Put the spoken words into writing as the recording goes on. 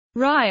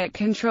Riot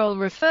control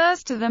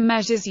refers to the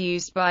measures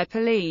used by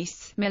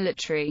police,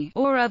 military,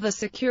 or other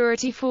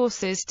security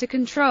forces to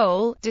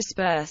control,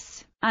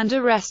 disperse, and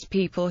arrest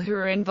people who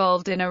are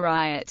involved in a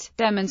riot,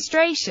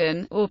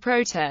 demonstration, or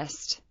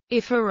protest.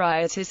 If a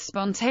riot is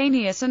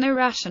spontaneous and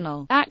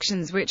irrational,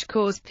 actions which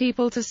cause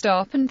people to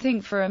stop and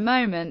think for a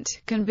moment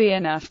can be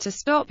enough to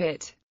stop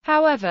it.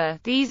 However,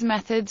 these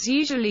methods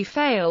usually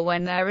fail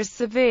when there is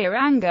severe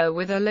anger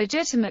with a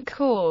legitimate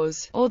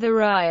cause, or the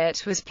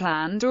riot was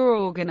planned or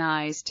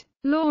organized.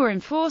 Law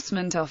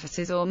enforcement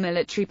officers or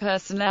military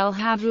personnel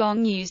have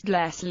long used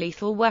less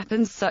lethal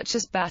weapons such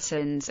as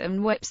batons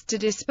and whips to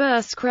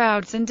disperse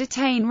crowds and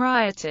detain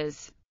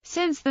rioters.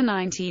 Since the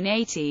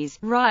 1980s,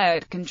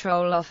 riot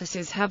control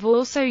officers have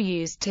also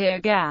used tear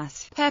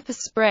gas, pepper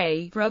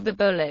spray, rubber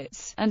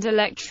bullets, and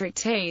electric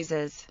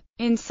tasers.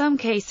 In some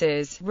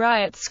cases,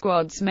 riot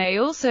squads may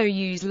also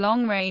use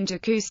long-range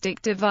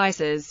acoustic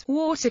devices,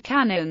 water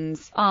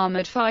cannons,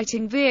 armored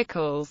fighting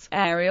vehicles,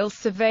 aerial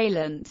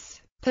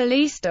surveillance,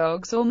 police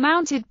dogs or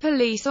mounted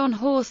police on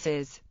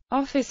horses.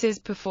 Officers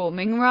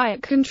performing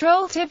riot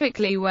control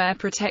typically wear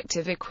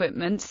protective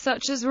equipment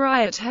such as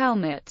riot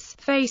helmets,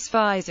 face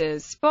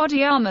visors,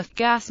 body armor,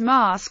 gas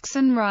masks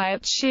and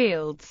riot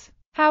shields.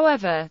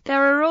 However,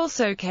 there are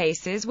also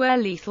cases where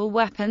lethal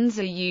weapons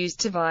are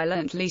used to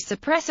violently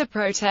suppress a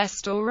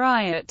protest or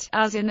riot,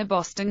 as in the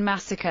Boston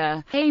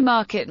Massacre,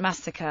 Haymarket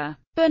Massacre,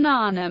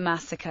 Banana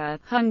Massacre,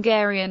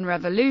 Hungarian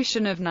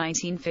Revolution of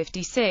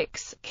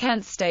 1956,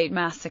 Kent State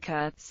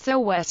Massacre,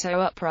 Soweto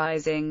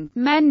Uprising,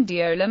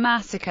 Mendiola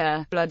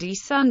Massacre, Bloody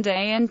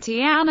Sunday and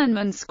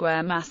Tiananmen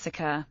Square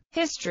Massacre.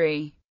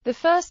 History. The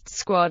first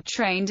squad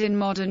trained in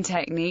modern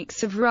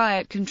techniques of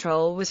riot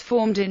control was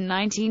formed in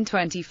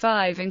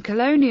 1925 in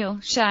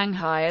colonial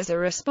Shanghai as a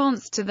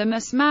response to the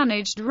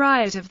mismanaged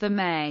riot of the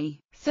May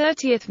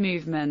 30th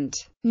movement.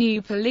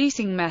 New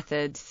policing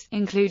methods,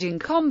 including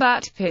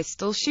combat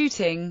pistol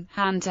shooting,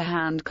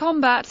 hand-to-hand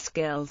combat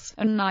skills,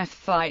 and knife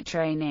fight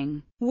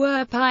training,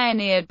 were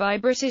pioneered by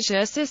British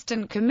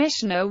Assistant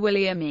Commissioner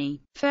William E.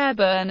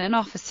 Fairburn and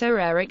Officer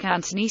Eric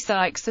Anthony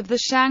Sykes of the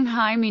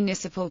Shanghai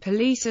Municipal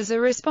Police as a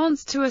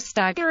response to a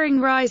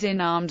staggering rise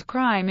in armed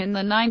crime in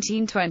the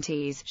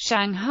 1920s.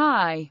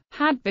 Shanghai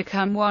had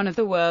become one of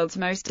the world's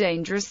most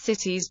dangerous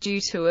cities due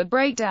to a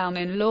breakdown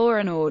in law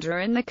and order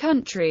in the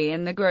country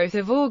and the growth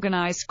of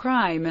organized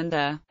crime and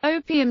the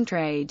opium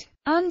trade.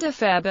 Under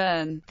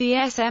Fairburn, the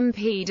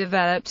SMP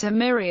developed a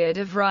myriad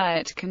of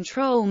riot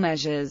control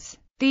measures.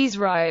 These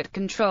riot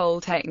control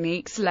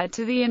techniques led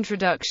to the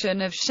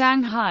introduction of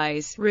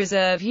Shanghai's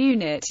reserve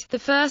unit, the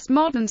first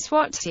modern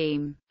SWAT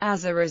team.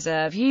 As a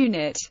reserve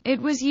unit, it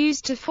was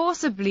used to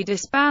forcibly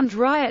disband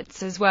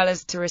riots as well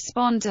as to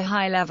respond to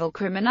high-level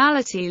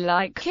criminality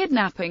like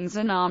kidnappings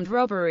and armed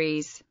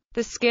robberies.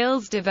 The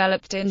skills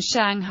developed in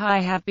Shanghai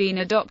have been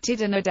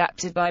adopted and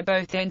adapted by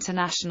both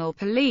international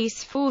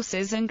police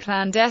forces and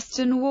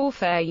clandestine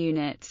warfare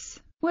units.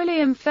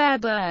 William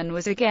Fairburn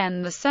was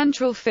again the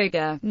central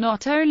figure,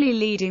 not only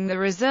leading the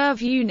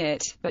reserve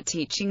unit, but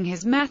teaching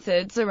his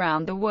methods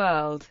around the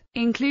world,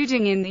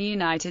 including in the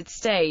United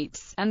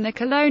States, and the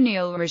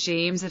colonial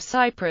regimes of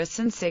Cyprus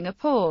and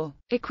Singapore.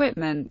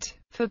 Equipment.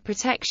 For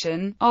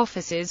protection,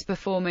 officers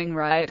performing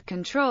riot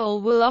control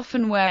will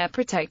often wear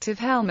protective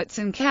helmets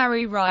and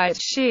carry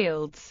riot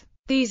shields.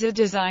 These are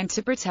designed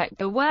to protect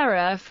the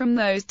wearer from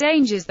those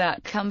dangers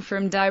that come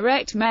from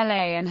direct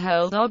melee and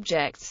hurled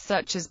objects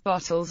such as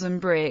bottles and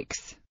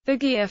bricks. The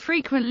gear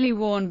frequently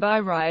worn by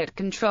riot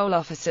control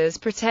officers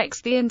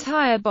protects the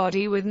entire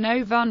body with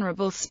no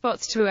vulnerable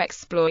spots to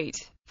exploit.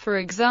 For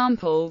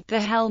example, the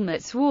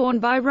helmets worn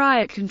by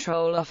riot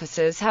control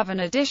officers have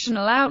an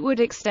additional outward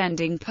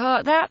extending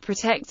part that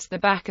protects the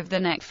back of the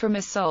neck from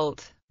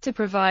assault. To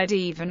provide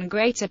even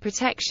greater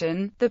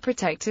protection, the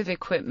protective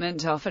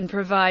equipment often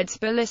provides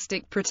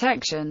ballistic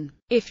protection.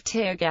 If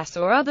tear gas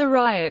or other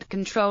riot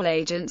control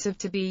agents are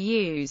to be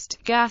used,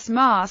 gas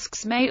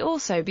masks may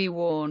also be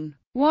worn.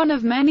 One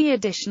of many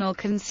additional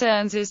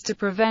concerns is to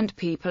prevent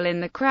people in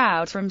the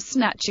crowd from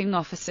snatching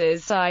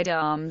officers'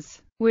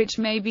 sidearms, which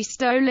may be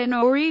stolen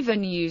or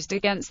even used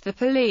against the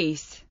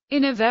police.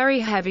 In a very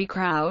heavy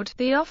crowd,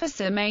 the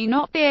officer may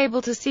not be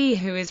able to see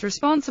who is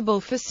responsible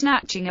for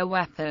snatching a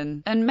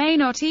weapon, and may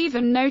not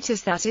even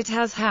notice that it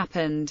has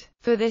happened.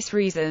 For this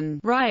reason,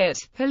 riot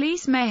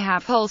police may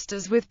have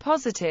holsters with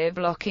positive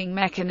locking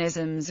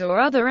mechanisms or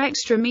other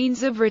extra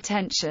means of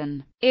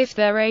retention, if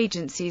their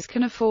agencies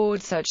can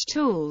afford such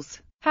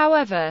tools.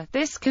 However,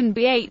 this can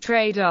be a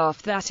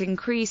trade-off that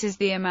increases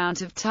the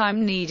amount of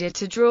time needed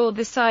to draw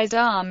the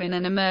sidearm in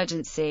an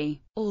emergency.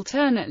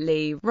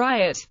 Alternately,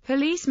 riot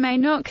police may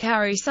not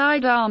carry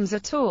sidearms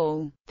at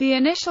all. The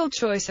initial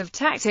choice of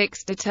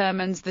tactics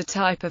determines the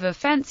type of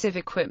offensive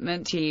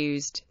equipment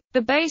used.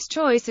 The base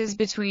choice is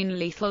between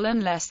lethal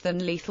and less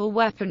than lethal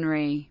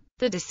weaponry.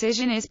 The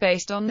decision is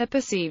based on the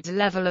perceived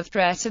level of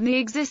threat and the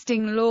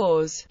existing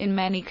laws. In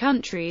many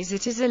countries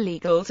it is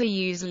illegal to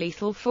use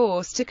lethal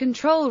force to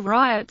control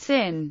riots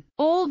in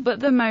all but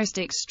the most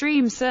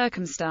extreme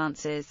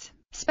circumstances.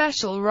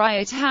 Special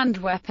Riot hand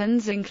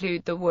weapons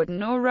include the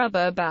wooden or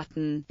rubber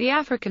baton, the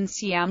African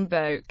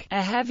siambok,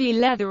 a heavy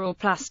leather or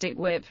plastic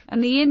whip,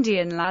 and the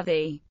Indian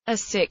lathi, a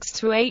 6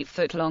 to 8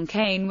 foot long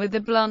cane with a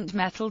blunt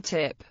metal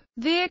tip.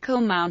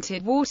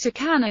 Vehicle-mounted water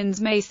cannons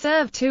may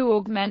serve to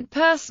augment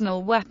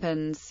personal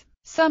weapons.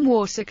 Some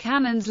water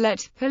cannons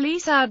let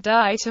police out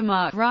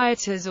dynamite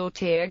rioters or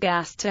tear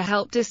gas to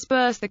help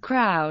disperse the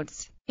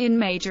crowds. In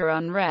major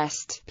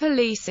unrest,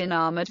 police in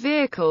armored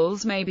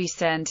vehicles may be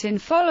sent in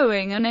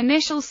following an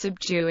initial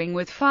subduing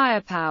with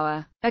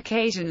firepower.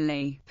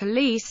 Occasionally,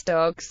 police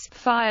dogs,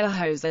 fire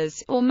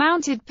hoses, or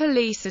mounted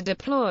police are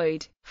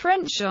deployed.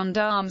 French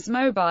gendarmes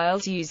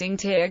mobiles using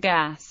tear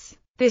gas.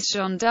 This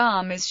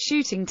gendarme is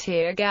shooting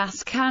tear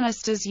gas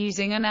canisters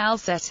using an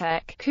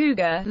Alcetec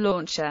Cougar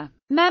launcher.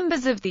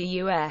 Members of the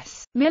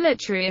U.S.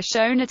 military are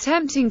shown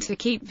attempting to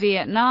keep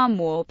Vietnam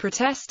War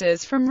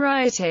protesters from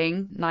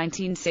rioting.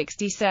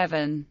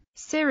 1967.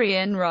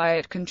 Syrian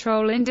riot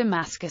control in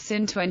Damascus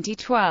in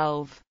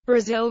 2012.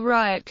 Brazil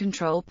riot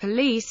control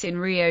police in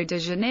Rio de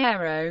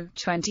Janeiro,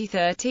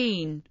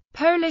 2013.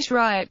 Polish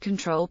riot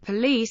control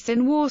police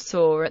in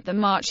Warsaw at the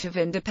March of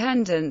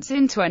Independence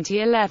in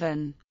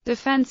 2011.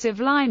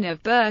 Defensive line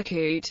of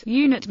Berkut,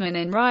 unitmen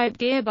in riot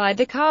gear by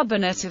the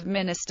Cabinet of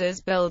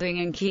Ministers building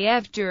in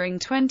Kiev during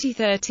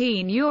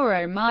 2013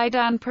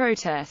 Euromaidan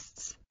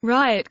protests.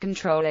 Riot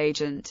control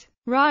agent.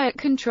 Riot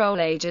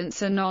control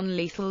agents are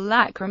non-lethal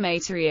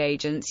lacrimatory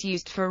agents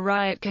used for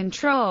riot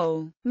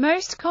control.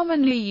 Most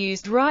commonly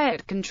used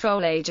riot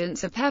control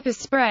agents are pepper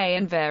spray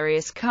and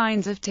various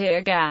kinds of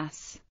tear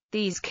gas.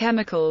 These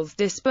chemicals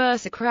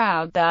disperse a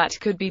crowd that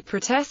could be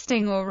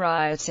protesting or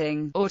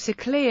rioting, or to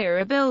clear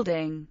a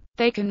building.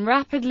 They can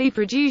rapidly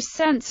produce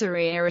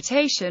sensory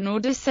irritation or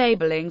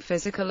disabling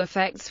physical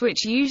effects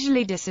which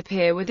usually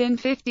disappear within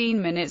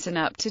 15 minutes and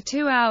up to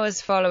 2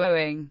 hours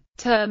following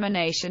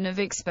termination of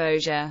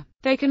exposure.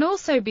 They can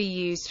also be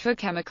used for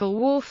chemical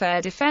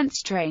warfare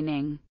defense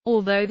training,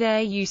 although their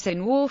use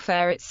in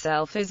warfare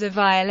itself is a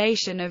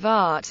violation of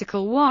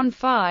Article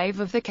 1.5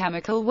 of the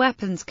Chemical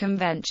Weapons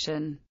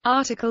Convention.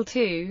 Article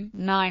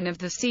 2.9 of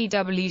the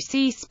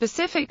CWC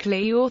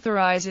specifically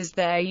authorizes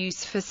their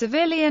use for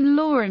civilian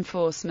law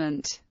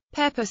enforcement.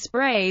 Pepper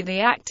spray.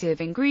 The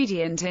active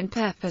ingredient in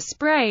pepper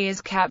spray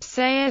is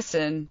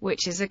capsaicin,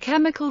 which is a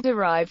chemical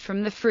derived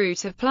from the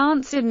fruit of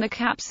plants in the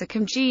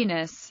capsicum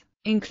genus,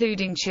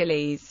 including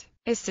chilies.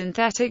 A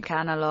synthetic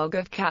analog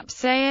of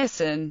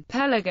capsaicin,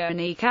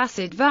 pelargonic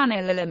acid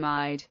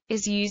vanillilamide,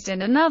 is used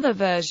in another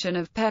version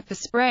of pepper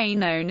spray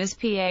known as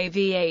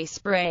PAVA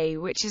spray,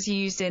 which is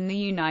used in the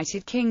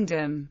United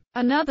Kingdom.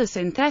 Another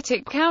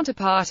synthetic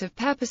counterpart of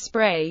pepper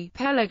spray,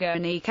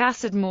 pelargonic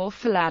acid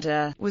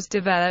morpholada, was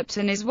developed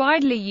and is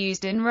widely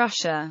used in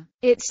Russia.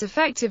 Its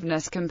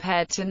effectiveness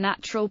compared to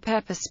natural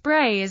pepper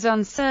spray is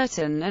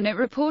uncertain, and it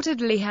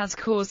reportedly has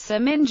caused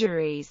some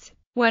injuries.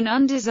 When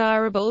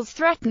undesirables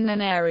threaten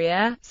an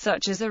area,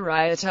 such as a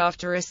riot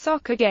after a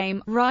soccer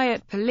game,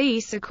 riot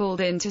police are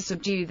called in to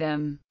subdue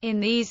them.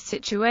 In these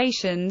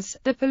situations,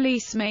 the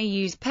police may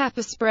use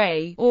pepper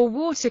spray or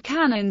water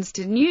cannons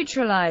to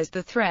neutralize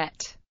the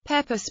threat.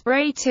 Pepper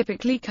spray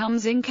typically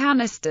comes in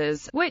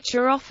canisters, which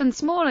are often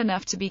small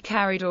enough to be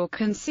carried or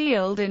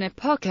concealed in a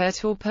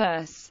pocket or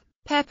purse.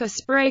 Pepper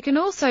spray can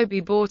also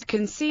be bought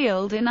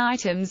concealed in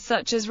items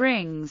such as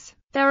rings.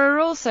 There are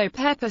also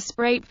pepper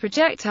spray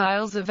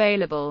projectiles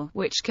available,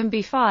 which can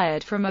be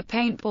fired from a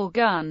paintball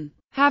gun.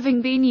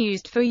 Having been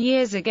used for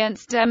years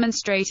against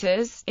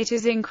demonstrators, it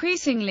is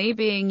increasingly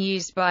being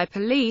used by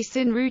police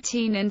in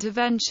routine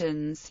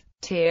interventions.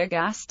 Tear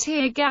gas.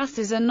 Tear gas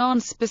is a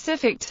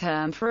non-specific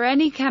term for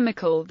any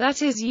chemical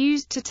that is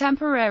used to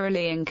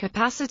temporarily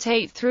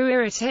incapacitate through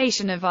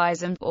irritation of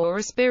eyes or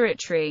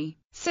respiratory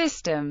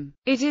system.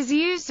 It is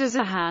used as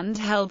a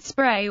handheld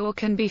spray or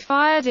can be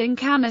fired in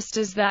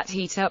canisters that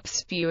heat up,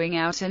 spewing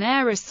out an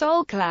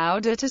aerosol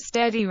cloud at a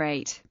steady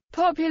rate.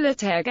 Popular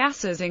tear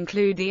gases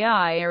include the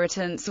eye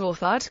irritants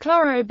orthard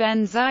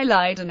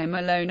chlorobenzylide and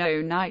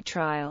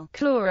immelononitrile,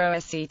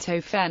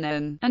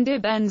 chloroacetophenon, and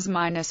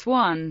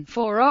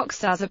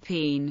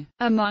dibenz-1,4-oxazepine,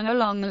 among a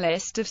long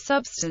list of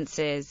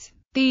substances.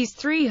 These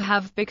three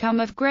have become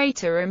of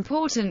greater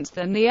importance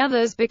than the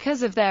others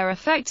because of their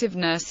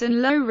effectiveness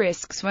and low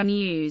risks when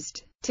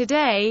used.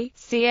 Today,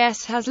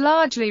 CS has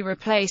largely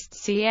replaced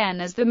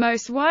CN as the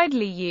most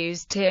widely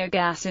used tear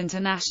gas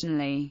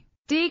internationally.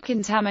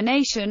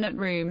 Decontamination at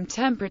room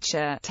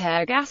temperature.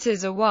 Tear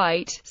gases are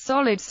white,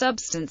 solid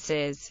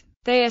substances.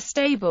 They are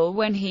stable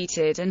when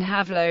heated and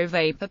have low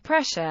vapor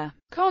pressure.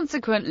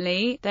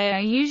 Consequently, they are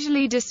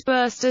usually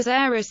dispersed as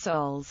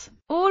aerosols.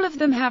 All of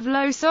them have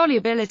low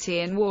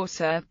solubility in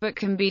water, but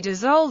can be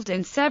dissolved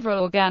in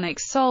several organic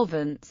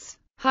solvents.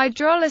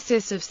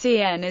 Hydrolysis of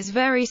CN is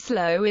very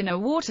slow in a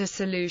water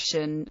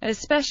solution,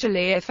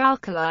 especially if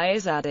alkali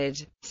is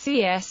added.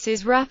 CS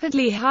is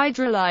rapidly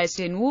hydrolyzed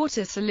in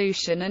water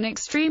solution and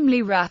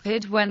extremely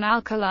rapid when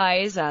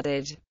alkali is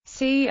added.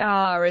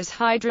 CR is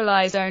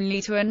hydrolyzed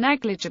only to a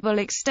negligible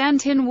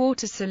extent in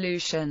water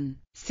solution.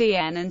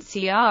 CN and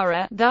CR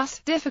are thus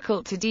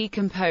difficult to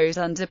decompose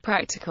under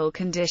practical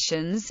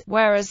conditions,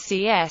 whereas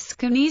CS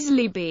can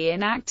easily be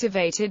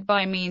inactivated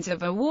by means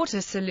of a water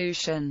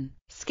solution.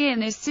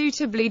 Skin is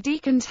suitably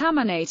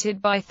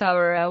decontaminated by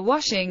thorough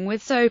washing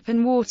with soap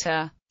and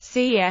water.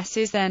 CS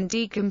is then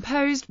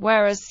decomposed,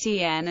 whereas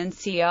CN and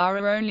CR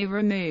are only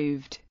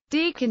removed.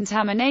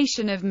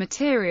 Decontamination of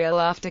material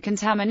after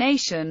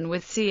contamination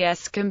with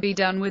CS can be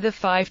done with a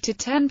 5 to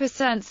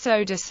 10%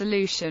 soda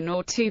solution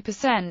or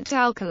 2%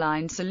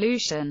 alkaline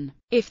solution.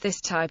 If this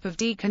type of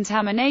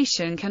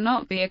decontamination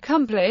cannot be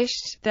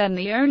accomplished, then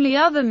the only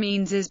other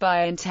means is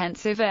by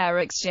intensive air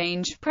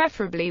exchange,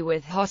 preferably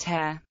with hot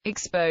air.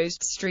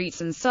 Exposed streets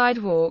and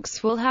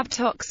sidewalks will have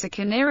toxic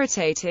and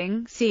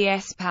irritating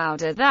CS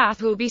powder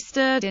that will be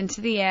stirred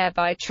into the air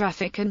by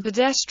traffic and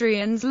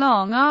pedestrians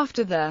long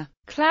after the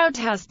cloud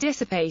has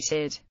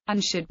dissipated,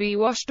 and should be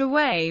washed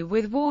away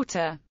with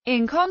water.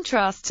 In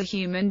contrast to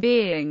human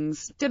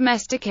beings,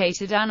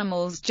 domesticated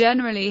animals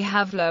generally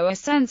have lower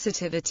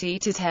sensitivity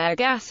to tear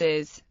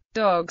gases.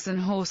 Dogs and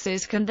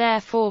horses can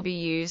therefore be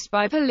used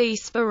by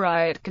police for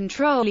riot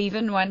control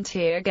even when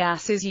tear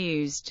gas is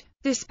used.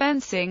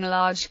 Dispensing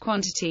large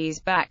quantities.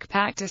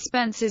 Backpack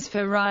dispenses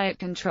for riot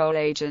control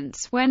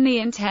agents when the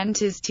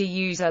intent is to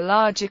use a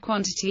larger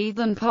quantity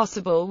than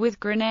possible with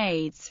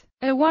grenades.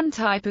 One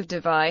type of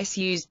device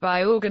used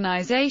by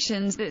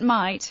organizations that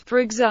might, for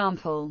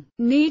example,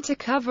 need to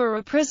cover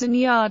a prison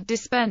yard.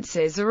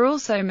 Dispensers are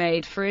also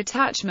made for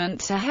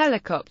attachment to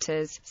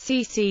helicopters.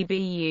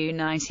 CCBU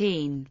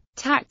 19.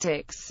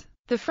 Tactics.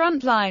 The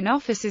frontline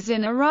officers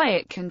in a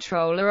riot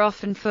control are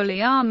often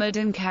fully armored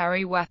and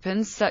carry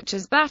weapons such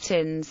as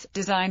batons,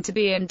 designed to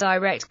be in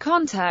direct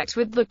contact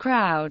with the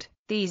crowd.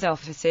 These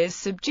officers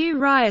subdue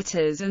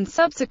rioters and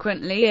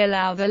subsequently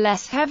allow the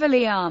less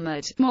heavily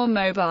armored, more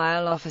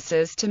mobile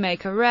officers to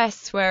make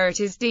arrests where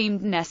it is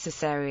deemed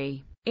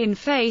necessary. In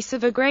face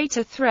of a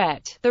greater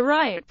threat, the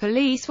riot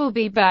police will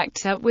be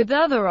backed up with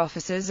other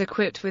officers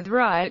equipped with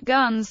riot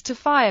guns to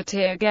fire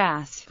tear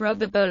gas,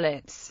 rubber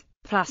bullets,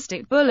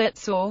 plastic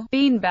bullets or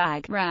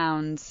beanbag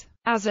rounds.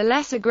 As a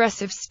less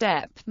aggressive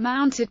step,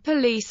 mounted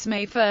police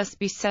may first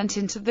be sent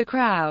into the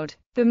crowd.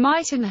 The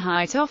might and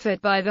height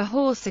offered by the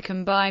horse are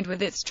combined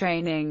with its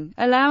training,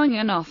 allowing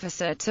an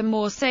officer to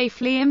more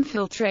safely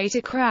infiltrate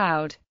a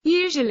crowd.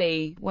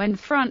 Usually, when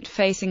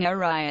front-facing a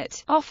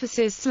riot,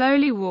 officers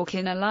slowly walk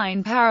in a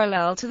line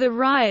parallel to the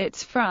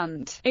riot's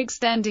front,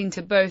 extending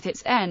to both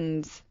its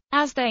ends.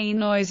 As they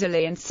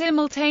noisily and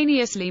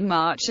simultaneously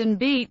march and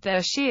beat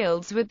their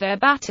shields with their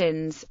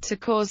batons, to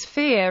cause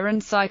fear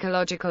and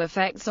psychological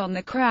effects on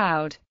the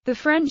crowd. The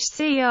French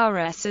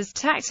CRS's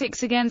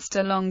tactics against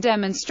a long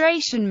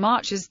demonstration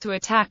march is to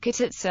attack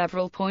it at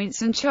several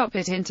points and chop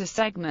it into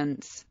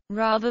segments,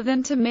 rather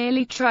than to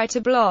merely try to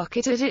block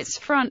it at its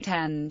front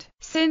end.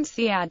 Since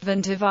the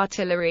advent of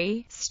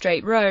artillery,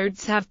 straight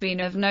roads have been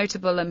of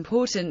notable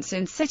importance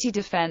in city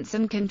defense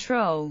and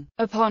control.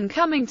 Upon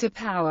coming to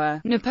power,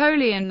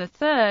 Napoleon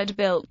III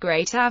built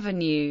great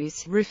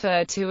avenues,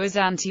 referred to as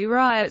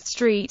anti-riot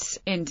streets,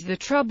 into the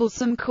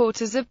troublesome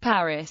quarters of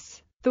Paris.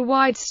 The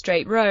wide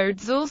straight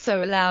roads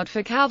also allowed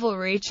for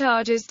cavalry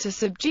charges to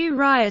subdue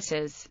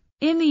rioters.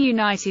 In the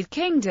United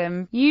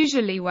Kingdom,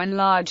 usually when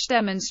large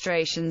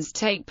demonstrations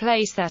take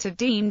place that are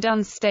deemed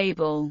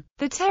unstable,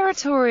 the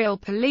territorial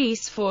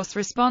police force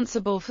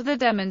responsible for the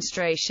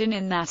demonstration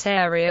in that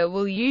area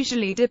will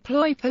usually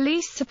deploy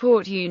police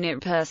support unit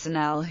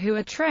personnel who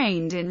are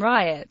trained in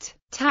riot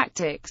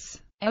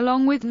tactics,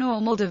 along with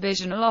normal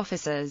divisional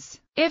officers.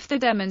 If the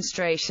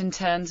demonstration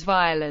turns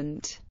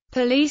violent,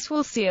 police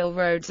will seal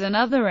roads and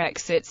other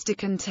exits to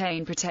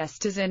contain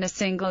protesters in a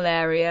single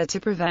area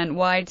to prevent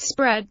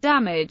widespread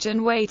damage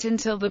and wait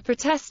until the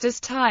protesters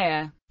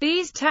tire.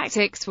 These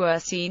tactics were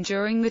seen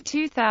during the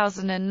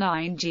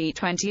 2009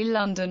 G20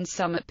 London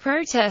Summit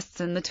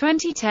protests and the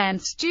 2010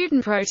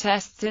 student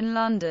protests in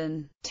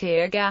London.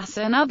 Tear gas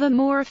and other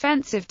more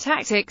offensive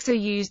tactics are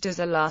used as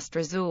a last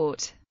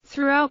resort.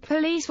 Throughout,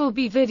 police will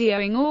be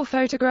videoing or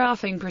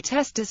photographing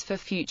protesters for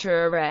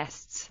future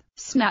arrests.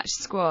 Snatch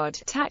squad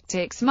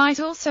tactics might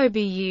also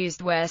be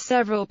used where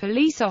several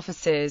police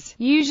officers,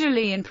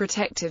 usually in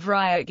protective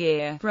riot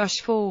gear,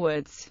 rush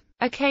forwards,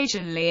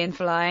 occasionally in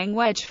flying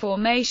wedge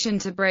formation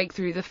to break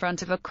through the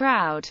front of a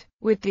crowd,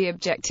 with the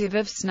objective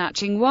of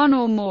snatching one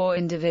or more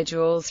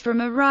individuals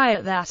from a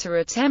riot that are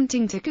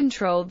attempting to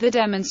control the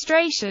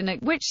demonstration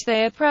at which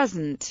they are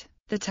present.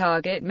 The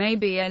target may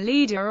be a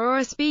leader or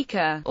a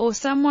speaker, or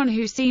someone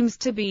who seems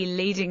to be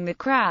leading the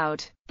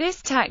crowd.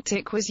 This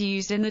tactic was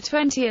used in the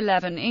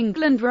 2011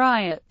 England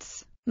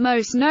riots,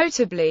 most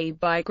notably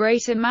by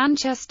Greater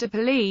Manchester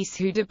Police,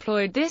 who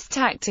deployed this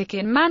tactic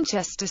in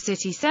Manchester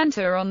city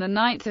centre on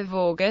 9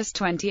 August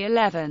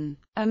 2011.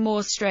 A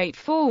more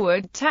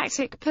straightforward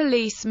tactic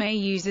police may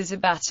use is a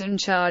baton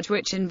charge,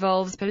 which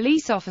involves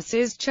police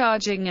officers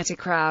charging at a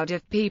crowd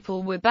of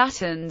people with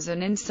batons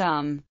and, in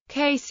some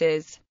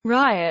cases,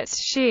 riot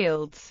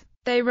shields.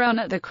 They run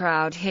at the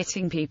crowd,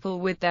 hitting people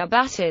with their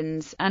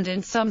batons, and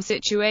in some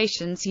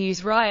situations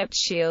use riot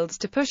shields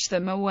to push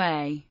them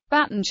away.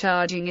 Baton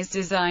charging is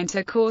designed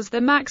to cause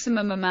the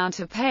maximum amount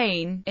of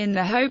pain, in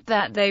the hope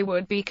that they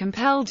would be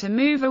compelled to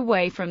move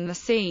away from the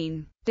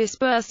scene.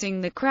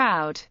 Dispersing the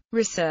crowd.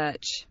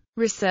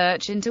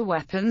 Research into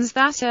weapons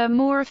that are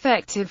more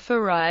effective for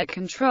riot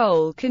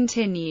control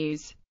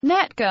continues.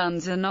 Net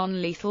guns are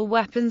non-lethal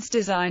weapons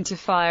designed to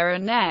fire a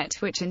net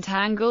which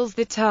entangles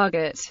the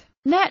target.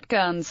 Net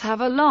guns have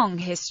a long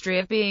history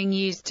of being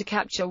used to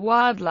capture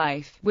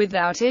wildlife,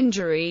 without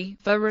injury,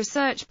 for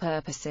research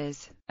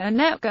purposes. A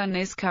net gun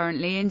is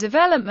currently in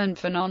development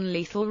for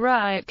non-lethal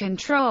riot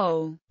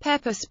control.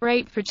 Pepper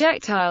spray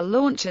projectile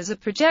launchers are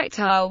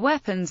projectile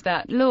weapons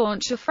that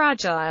launch a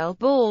fragile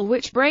ball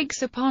which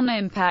breaks upon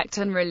impact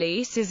and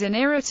releases an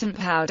irritant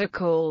powder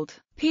called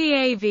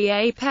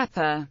PAVA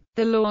pepper.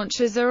 The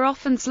launchers are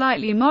often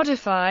slightly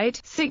modified,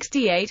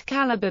 68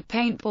 caliber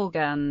paintball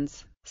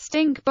guns.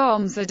 Stink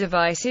bombs are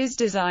devices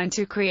designed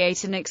to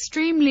create an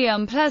extremely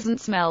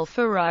unpleasant smell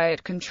for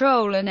riot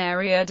control and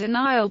area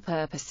denial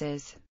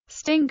purposes.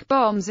 Stink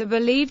bombs are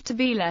believed to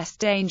be less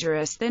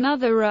dangerous than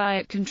other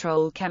riot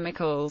control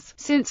chemicals,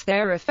 since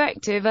they're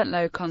effective at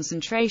low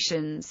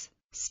concentrations.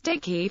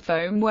 Sticky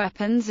foam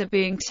weapons are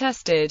being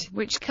tested,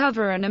 which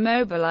cover and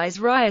immobilize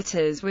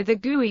rioters with a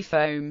gooey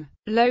foam.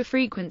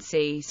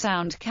 Low-frequency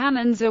sound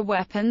cannons are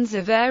weapons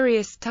of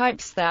various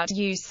types that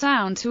use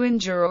sound to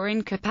injure or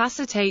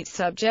incapacitate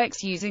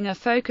subjects using a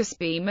focus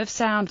beam of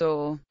sound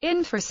or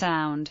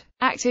infrasound.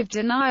 Active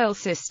denial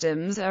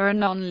systems are a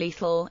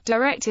non-lethal,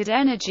 directed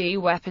energy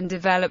weapon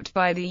developed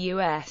by the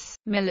U.S.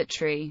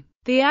 military.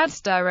 The ADS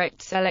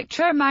directs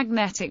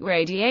electromagnetic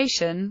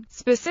radiation,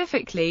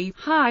 specifically,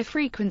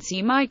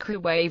 high-frequency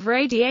microwave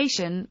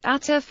radiation,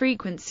 at a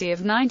frequency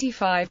of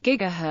 95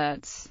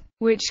 GHz,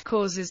 which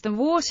causes the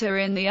water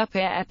in the upper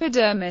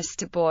epidermis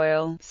to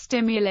boil,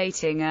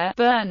 stimulating a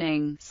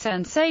burning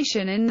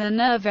sensation in the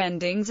nerve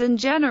endings and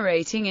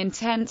generating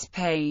intense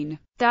pain.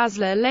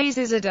 Dazzler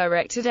lasers are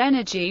directed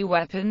energy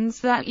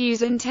weapons that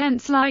use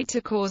intense light to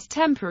cause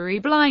temporary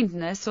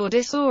blindness or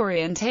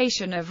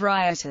disorientation of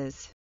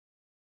rioters.